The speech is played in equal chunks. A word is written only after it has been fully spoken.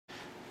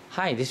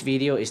Hi, this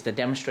video is the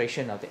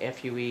demonstration of the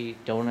FUE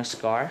donor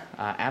scar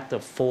after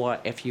 4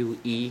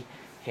 FUE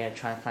hair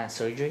transplant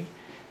surgery.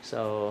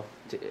 So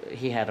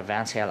he had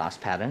advanced hair loss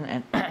pattern,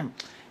 and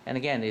and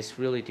again, it's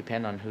really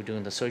depend on who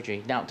doing the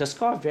surgery. Now, the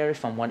scar varies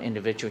from one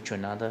individual to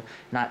another.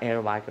 Not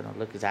everybody gonna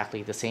look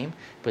exactly the same,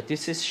 but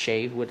this is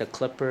shaved with a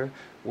clipper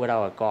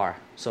without a gar,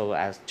 so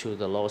as to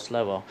the lowest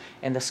level.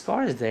 And the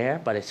scar is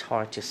there, but it's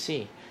hard to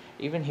see.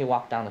 Even he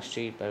walked down the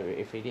street, but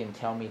if he didn't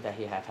tell me that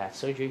he had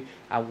surgery,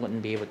 I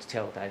wouldn't be able to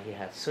tell that he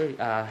had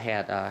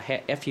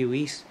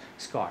FUE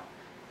scar.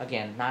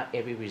 Again, not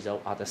every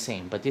result are the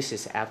same, but this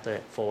is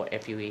after for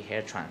FUE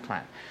hair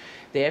transplant.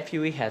 The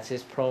FUE has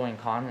its pro and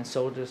con, and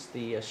so does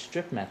the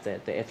strip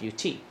method, the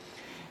FUT.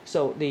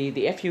 So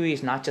the FUE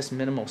is not just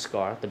minimal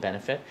scar, the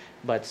benefit,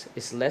 but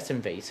it's less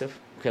invasive.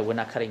 Okay, we're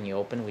not cutting you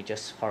open, we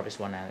just harvest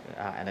one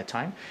at a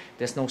time.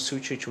 There's no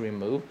suture to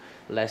remove,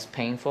 less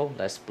painful,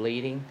 less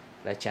bleeding,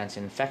 less chance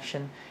of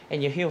infection,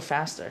 and you heal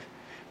faster.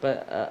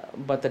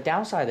 But the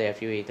downside of the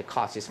FUE, the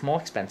cost is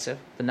more expensive.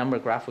 The number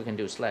of grafts we can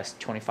do is less,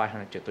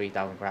 2,500 to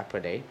 3,000 grafts per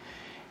day,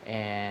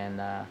 and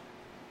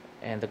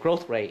the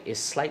growth rate is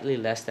slightly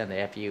less than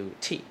the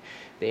FUT.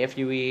 The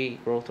FUE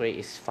growth rate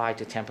is 5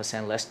 to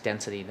 10% less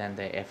density than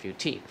the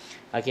FUT.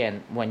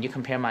 Again, when you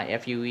compare my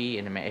FUE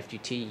and my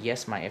FUT,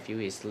 yes, my FUE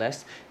is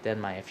less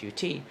than my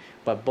FUT,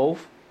 but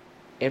both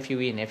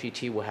FUE and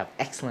FUT will have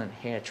excellent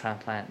hair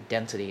transplant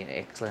density and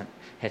excellent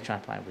hair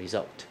transplant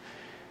result.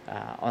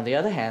 On the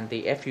other hand,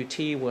 the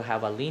FUT will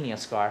have a linear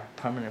scar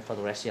permanent for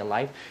the rest of your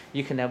life.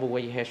 You can never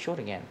wear your hair short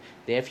again.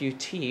 The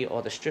FUT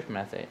or the strip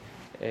method,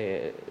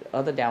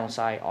 other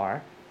downside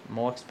are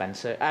more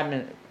expensive.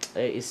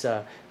 It's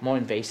more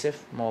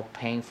invasive, more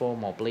painful,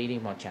 more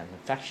bleeding, more chance of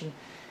infection,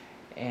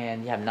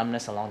 and you have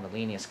numbness along the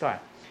linear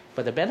scar.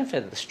 But the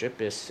benefit of the strip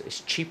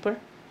is cheaper.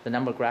 The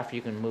number of grafts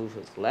you can move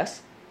is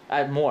less,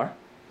 more.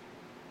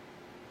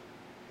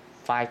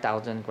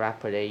 5,000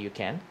 grafts per day you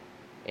can,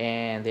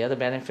 and the other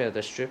benefit of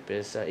the strip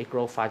is it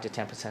grows 5 to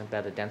 10%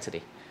 better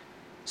density.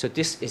 So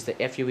this is the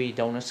FUE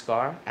donor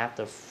scar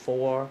after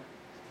 4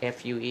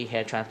 FUE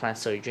hair transplant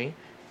surgery.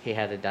 He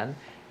had it done,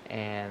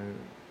 and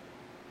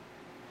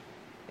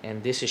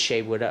this is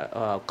shaved with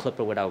a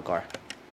clipper without gar.